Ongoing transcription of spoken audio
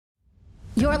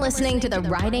You're listening to the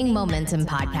Writing Momentum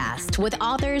Podcast with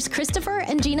authors Christopher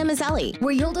and Gina Mazzelli,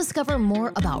 where you'll discover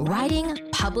more about writing,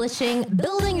 publishing,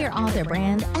 building your author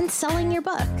brand, and selling your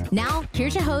book. Now,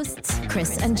 here's your hosts,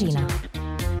 Chris and Gina.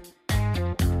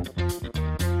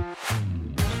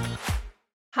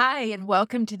 Hi, and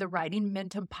welcome to the Writing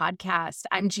Momentum Podcast.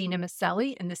 I'm Gina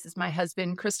Mazzelli, and this is my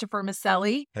husband, Christopher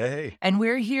Mazzelli. Hey. And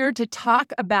we're here to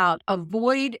talk about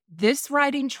avoid this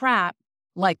writing trap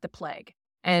like the plague.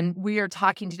 And we are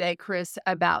talking today, Chris,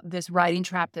 about this writing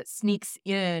trap that sneaks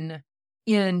in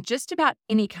just about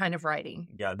any kind of writing.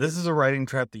 Yeah, this is a writing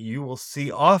trap that you will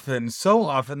see often, so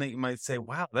often that you might say,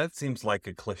 wow, that seems like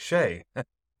a cliche.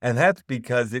 And that's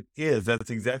because it is. That's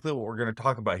exactly what we're going to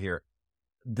talk about here.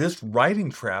 This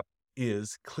writing trap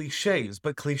is cliches,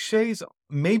 but cliches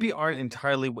maybe aren't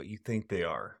entirely what you think they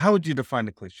are. How would you define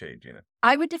a cliche, Gina?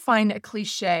 I would define a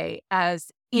cliche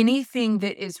as anything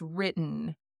that is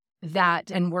written that,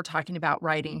 and we're talking about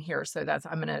writing here, so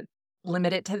I'm going to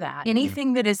limit it to that.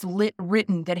 Anything that is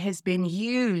written that has been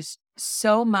used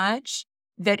so much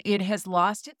that it has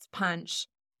lost its punch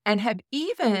and have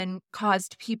even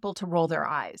caused people to roll their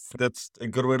eyes. That's a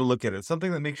good way to look at it.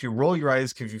 Something that makes you roll your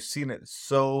eyes because you've seen it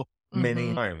so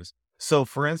many times. So,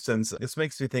 for instance, this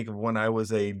makes me think of when I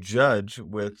was a judge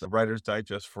with Writer's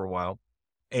Digest for a while.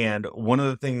 And one of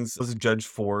the things I was a judge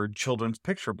for children's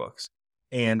picture books.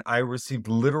 And I received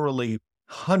literally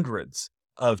hundreds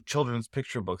of children's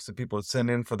picture books that people would send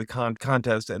in for the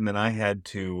contest. And then I had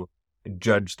to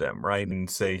judge them, right? And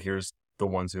say, here's the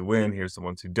ones who win, here's the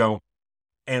ones who don't.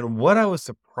 And what I was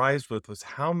surprised with was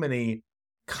how many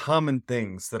common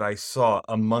things that I saw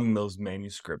among those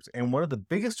manuscripts. And one of the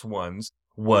biggest ones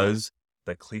was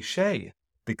the cliche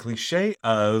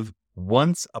of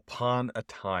once upon a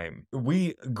time.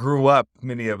 We grew up,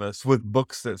 many of us, with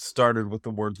books that started with the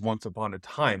words once upon a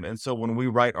time. And so when we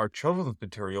write our children's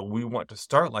material, we want to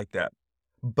start like that.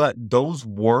 But those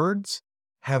words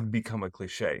have become a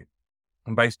cliche.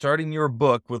 And by starting your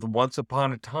book with once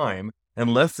upon a time,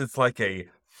 unless it's like a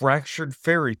fractured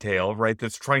fairy tale, right,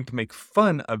 that's trying to make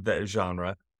fun of that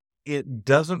genre, it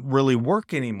doesn't really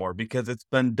work anymore because it's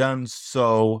been done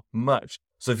so much.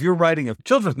 So if you're writing a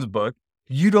children's book,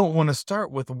 you don't want to start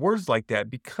with words like that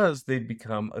because they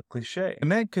become a cliche.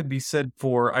 And that could be said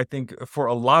for, I think, for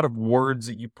a lot of words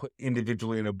that you put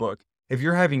individually in a book. If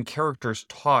you're having characters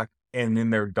talk and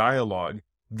in their dialogue,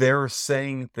 they're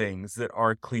saying things that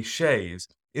are cliches,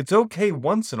 it's okay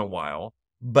once in a while,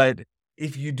 but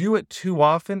if you do it too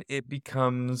often, it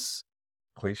becomes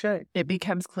cliche. It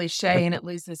becomes cliche and it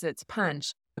loses its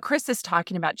punch. Chris is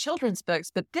talking about children's books,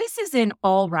 but this is in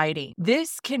all writing.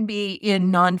 This can be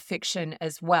in nonfiction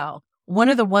as well. One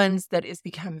of the ones that has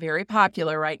become very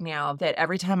popular right now that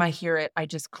every time I hear it, I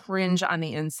just cringe on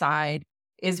the inside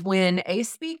is when a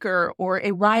speaker or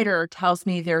a writer tells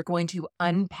me they're going to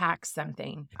unpack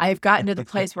something. I've gotten to the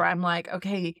place where I'm like,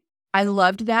 okay, I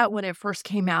loved that when it first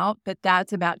came out, but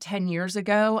that's about 10 years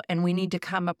ago, and we need to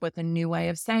come up with a new way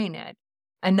of saying it.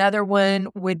 Another one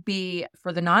would be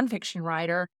for the nonfiction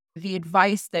writer, the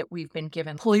advice that we've been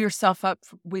given. Pull yourself up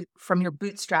from your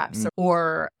bootstraps,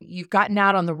 or you've gotten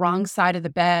out on the wrong side of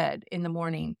the bed in the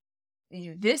morning.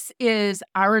 This is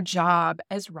our job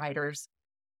as writers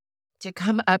to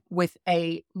come up with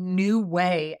a new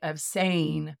way of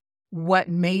saying what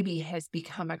maybe has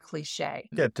become a cliche.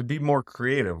 Yeah, to be more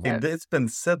creative. Yes. It's been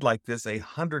said like this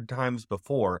 100 times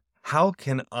before. How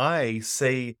can I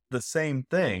say the same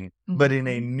thing, but in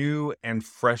a new and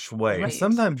fresh way? Right. And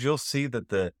sometimes you'll see that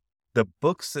the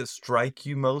books that strike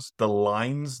you most, the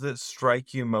lines that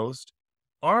strike you most,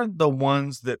 aren't the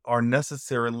ones that are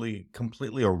necessarily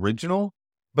completely original,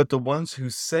 but the ones who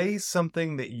say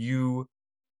something that you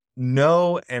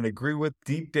know and agree with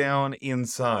deep down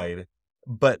inside,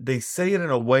 but they say it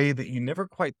in a way that you never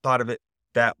quite thought of it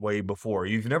that way before.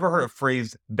 You've never heard a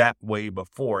phrase that way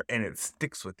before, and it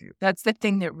sticks with you. That's the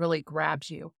thing that really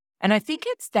grabs you. And I think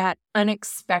it's that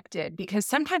unexpected, because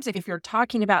sometimes if you're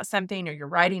talking about something or you're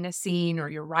writing a scene or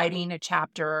you're writing a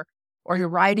chapter or you're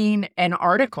writing an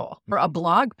article or a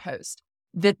blog post,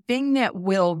 the thing that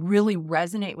will really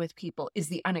resonate with people is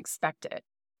the unexpected.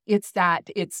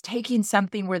 It's taking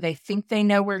something where they think they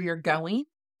know where you're going,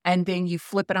 and then you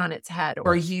flip it on its head,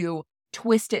 or you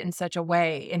twist it in such a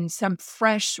way, in some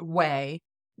fresh way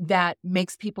that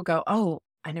makes people go, oh,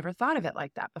 I never thought of it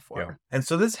like that before. Yeah. And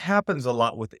so this happens a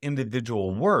lot with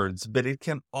individual words, but it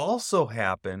can also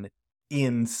happen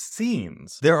in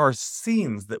scenes. There are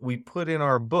scenes that we put in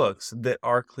our books that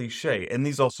are cliche, and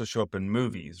these also show up in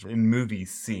movies, in movie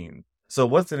scenes. So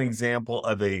what's an example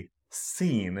of a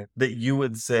scene that you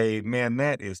would say, man,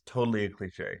 that is totally a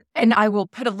cliche? And I will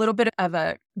put a little bit of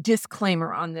a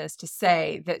disclaimer on this to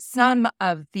say that some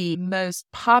of the most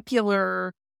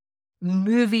popular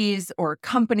movies or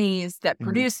companies that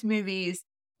produce movies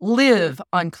live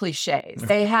on cliches.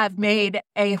 They have made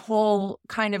a whole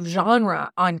kind of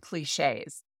genre on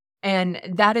cliches. And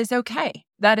that is okay.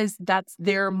 That's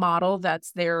their model,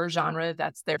 that's their genre,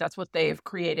 that's what they've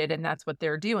created, and that's what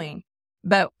they're doing.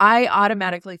 But I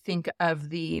automatically think of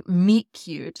the meet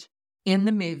cute in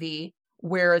the movie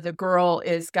where the girl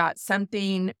is got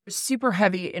something super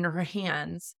heavy in her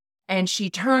hands, and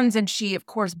she turns and she, of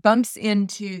course, bumps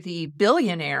into the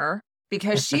billionaire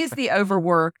because she's the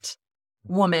overworked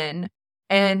woman,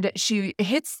 and she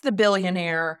hits the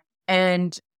billionaire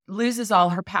and loses all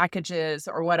her packages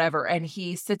or whatever. And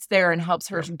he sits there and helps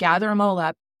her gather them all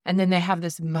up. And then they have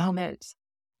this moment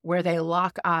where they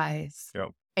lock eyes.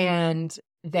 Yep. And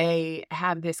they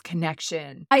have this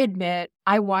connection. I admit,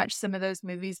 I watch some of those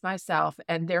movies myself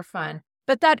and they're fun,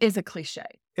 but that is a cliche.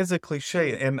 It's a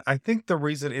cliche. And I think the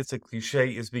reason it's a cliche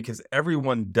is because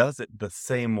everyone does it the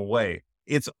same way.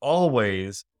 It's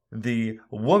always the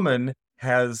woman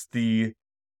has the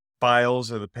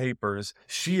files or the papers.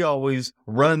 She always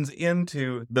runs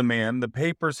into the man. The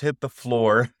papers hit the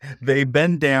floor. They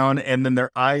bend down and then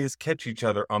their eyes catch each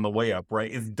other on the way up,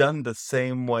 right? It's done the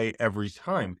same way every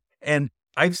time. And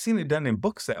I've seen it done in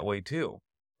books that way too.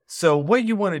 So what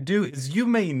you want to do is you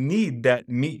may need that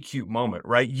meet cute moment,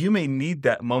 right? You may need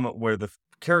that moment where the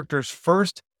characters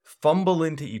first fumble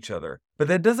into each other, but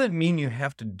that doesn't mean you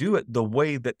have to do it the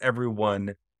way that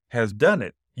everyone has done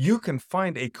it. You can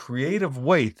find a creative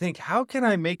way. Think, how can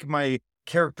I make my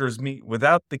characters meet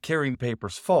without the carrying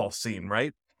papers fall scene,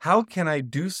 right? How can I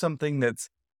do something that's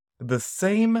the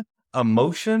same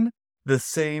emotion, the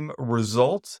same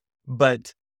results,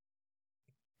 but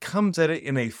comes at it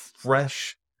in a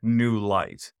fresh, new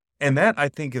light? And that, I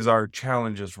think, is our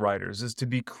challenge as writers, is to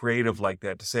be creative like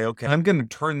that, to say, okay, I'm going to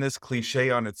turn this cliche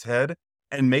on its head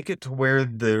and make it to where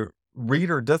the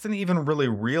reader doesn't even really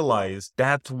realize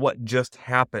that's what just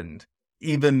happened,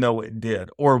 even though it did,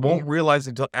 or won't realize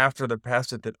until after they're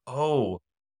past it that, oh,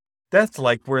 that's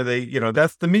like where they,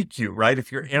 that's the meet cute, right? If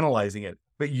you're analyzing it,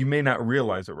 but you may not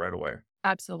realize it right away.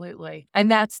 Absolutely. And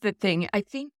that's the thing. I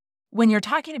think when you're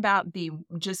talking about the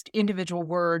just individual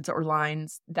words or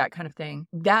lines, that kind of thing,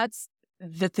 that's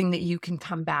the thing that you can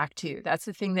come back to. That's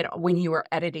the thing that when you are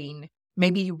editing,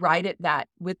 maybe you write it that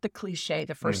with the cliche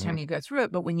the first time you go through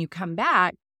it, but when you come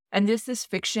back, and this is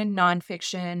fiction,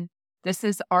 nonfiction, this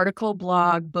is article,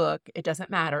 blog, book, it doesn't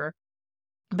matter,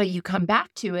 but you come back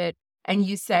to it and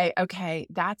you say, okay,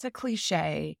 that's a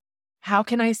cliche. How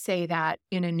can I say that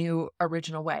in a new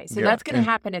original way? So that's going to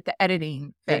happen at the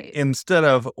editing phase. Instead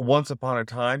of once upon a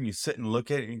time, you sit and look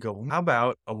at it and you go, how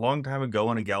about a long time ago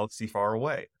in a galaxy far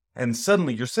away? And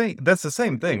suddenly you're saying, that's the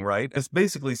same thing, right? It's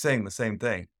basically saying the same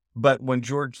thing. But when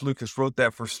George Lucas wrote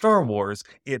that for Star Wars,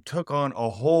 it took on a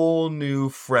whole new,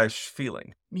 fresh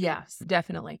feeling. Yes,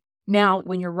 definitely. Now,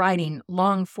 when you're writing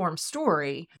long form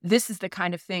story, this is the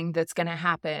kind of thing that's going to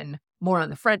happen more on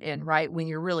the front end, right? When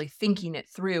you're really thinking it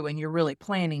through and you're really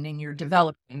planning and you're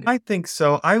developing. I think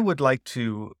so. I would like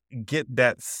to get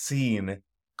that scene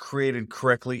created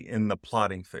correctly in the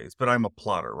plotting phase, but I'm a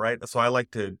plotter, right? So I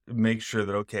like to make sure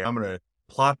that, okay, I'm going to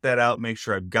plot that out, make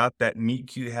sure I've got that meet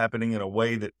cute happening in a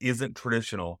way that isn't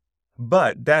traditional.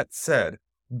 But that said,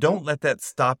 don't let that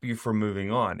stop you from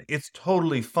moving on. It's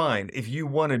totally fine if you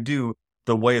want to do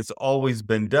the way it's always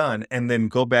been done and then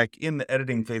go back in the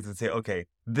editing phase and say, okay,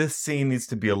 this scene needs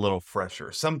to be a little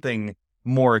fresher. Something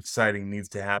more exciting needs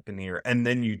to happen here. And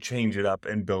then you change it up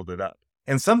and build it up.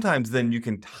 And sometimes then you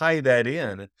can tie that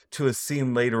in to a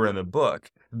scene later in the book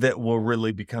that will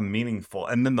really become meaningful.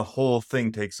 And then the whole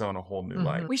thing takes on a whole new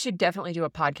light. We should definitely do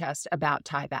a podcast about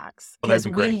tiebacks That'd because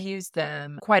be we great. use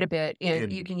them quite a bit.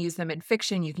 You can use them in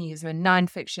fiction. You can use them in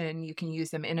nonfiction. You can use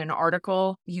them in an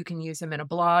article. You can use them in a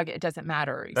blog. It doesn't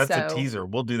matter. That's a teaser.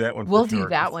 We'll do that one for We'll sure. do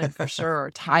that one for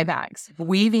sure. Tiebacks,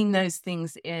 weaving those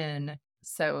things in.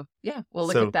 So yeah, we'll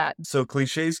look at that. So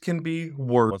cliches can be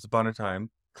words, once upon a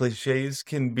time. Cliches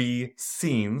can be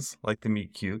scenes, like the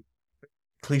meet cute.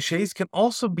 Cliches can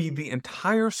also be the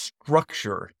entire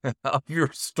structure of your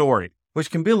story,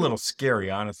 which can be a little scary,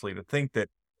 honestly, to think that,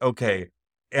 okay,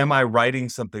 am I writing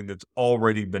something that's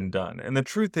already been done? And the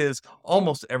truth is,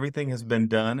 almost everything has been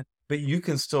done, but you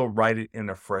can still write it in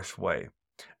a fresh way.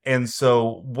 And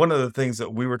so one of the things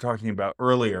that we were talking about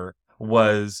earlier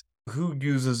was who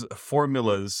uses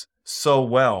formulas so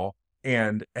well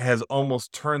and has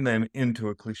almost turned them into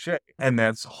a cliche. And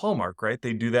that's Hallmark, right?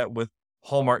 They do that with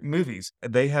Hallmark movies.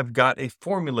 They have got a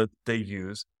formula they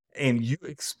use, and you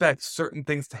expect certain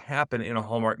things to happen in a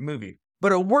Hallmark movie,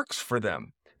 but it works for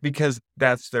them because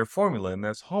that's their formula and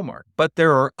that's Hallmark. But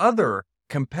there are other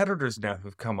competitors now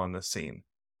who've come on the scene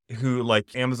who,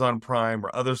 like Amazon Prime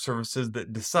or other services,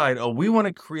 that decide, oh, we want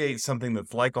to create something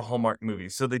that's like a Hallmark movie.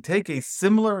 So they take a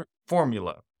similar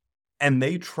formula and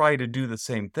they try to do the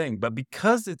same thing. But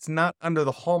because it's not under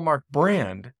the Hallmark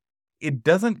brand, it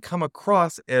doesn't come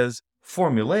across as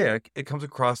formulaic. It comes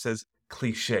across as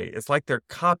cliche. It's like they're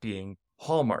copying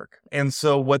Hallmark. And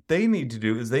so what they need to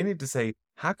do is they need to say,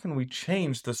 how can we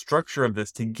change the structure of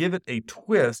this to give it a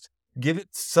twist, give it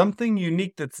something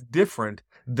unique that's different,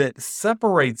 that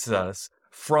separates us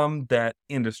from that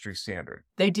industry standard?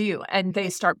 They do. And they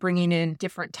start bringing in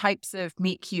different types of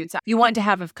meet cutes. If you want to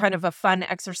have a kind of a fun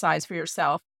exercise for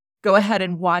yourself, go ahead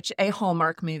and watch a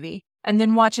Hallmark movie and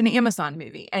then watch an Amazon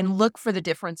movie and look for the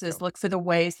differences, look for the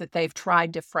ways that they've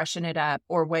tried to freshen it up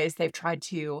or ways they've tried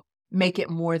to make it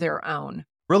more their own.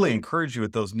 Really encourage you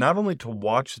with those, not only to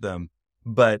watch them,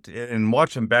 and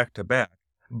watch them back to back,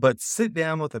 but sit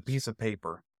down with a piece of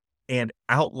paper and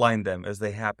outline them as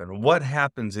they happen. What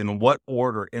happens in what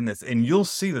order in this? And you'll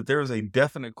see that there is a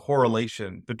definite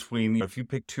correlation between, if you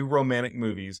pick two romantic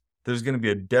movies, there's going to be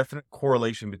a definite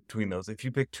correlation between those. If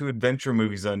you pick two adventure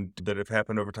movies that have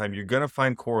happened over time, you're going to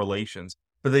find correlations.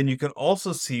 But then you can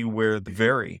also see where they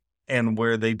vary and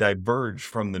where they diverge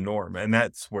from the norm. And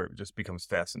that's where it just becomes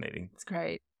fascinating. That's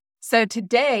great. So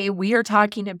today we are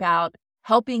talking about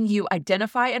helping you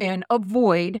identify and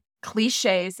avoid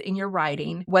cliches in your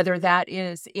writing, whether that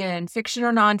is in fiction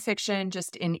or nonfiction,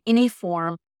 just in any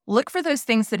form. Look for those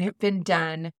things that have been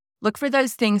done. Look for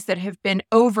those things that have been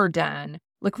overdone.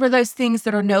 Look for those things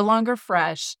that are no longer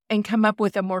fresh and come up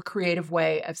with a more creative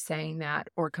way of saying that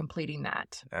or completing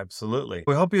that. Absolutely.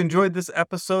 We hope you enjoyed this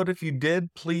episode. If you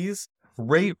did, please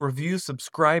rate, review,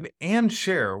 subscribe, and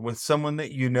share with someone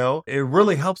that you know. It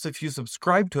really helps if you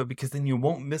subscribe to it because then you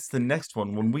won't miss the next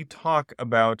one when we talk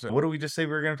about, what did we just say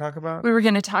we were going to talk about? We were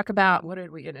going to talk about, what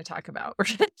are we going to talk about?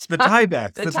 The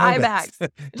tiebacks. The tiebacks.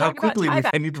 How quickly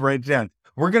I need to write it down.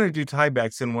 We're going to do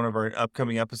tiebacks in one of our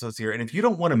upcoming episodes here. And if you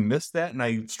don't want to miss that, and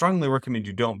I strongly recommend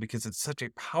you don't because it's such a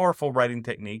powerful writing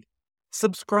technique,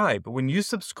 subscribe. When you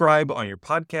subscribe on your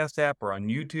podcast app or on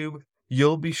YouTube,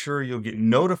 you'll be sure you'll get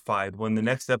notified when the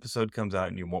next episode comes out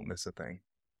and you won't miss a thing.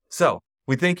 So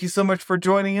we thank you so much for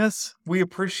joining us. We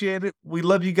appreciate it. We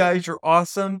love you guys. You're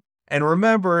awesome. And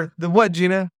remember the what,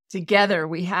 Gina? Together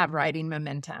we have writing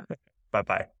momentum.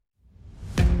 Bye-bye.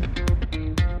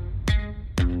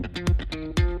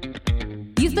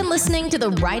 You've been listening to the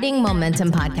Writing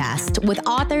Momentum Podcast with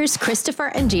authors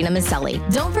Christopher and Gina Maselli.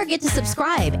 Don't forget to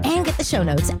subscribe and get the show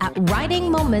notes at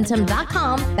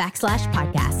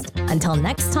writingmomentum.com/podcast. Until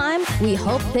next time, we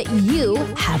hope that you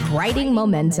have writing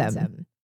momentum.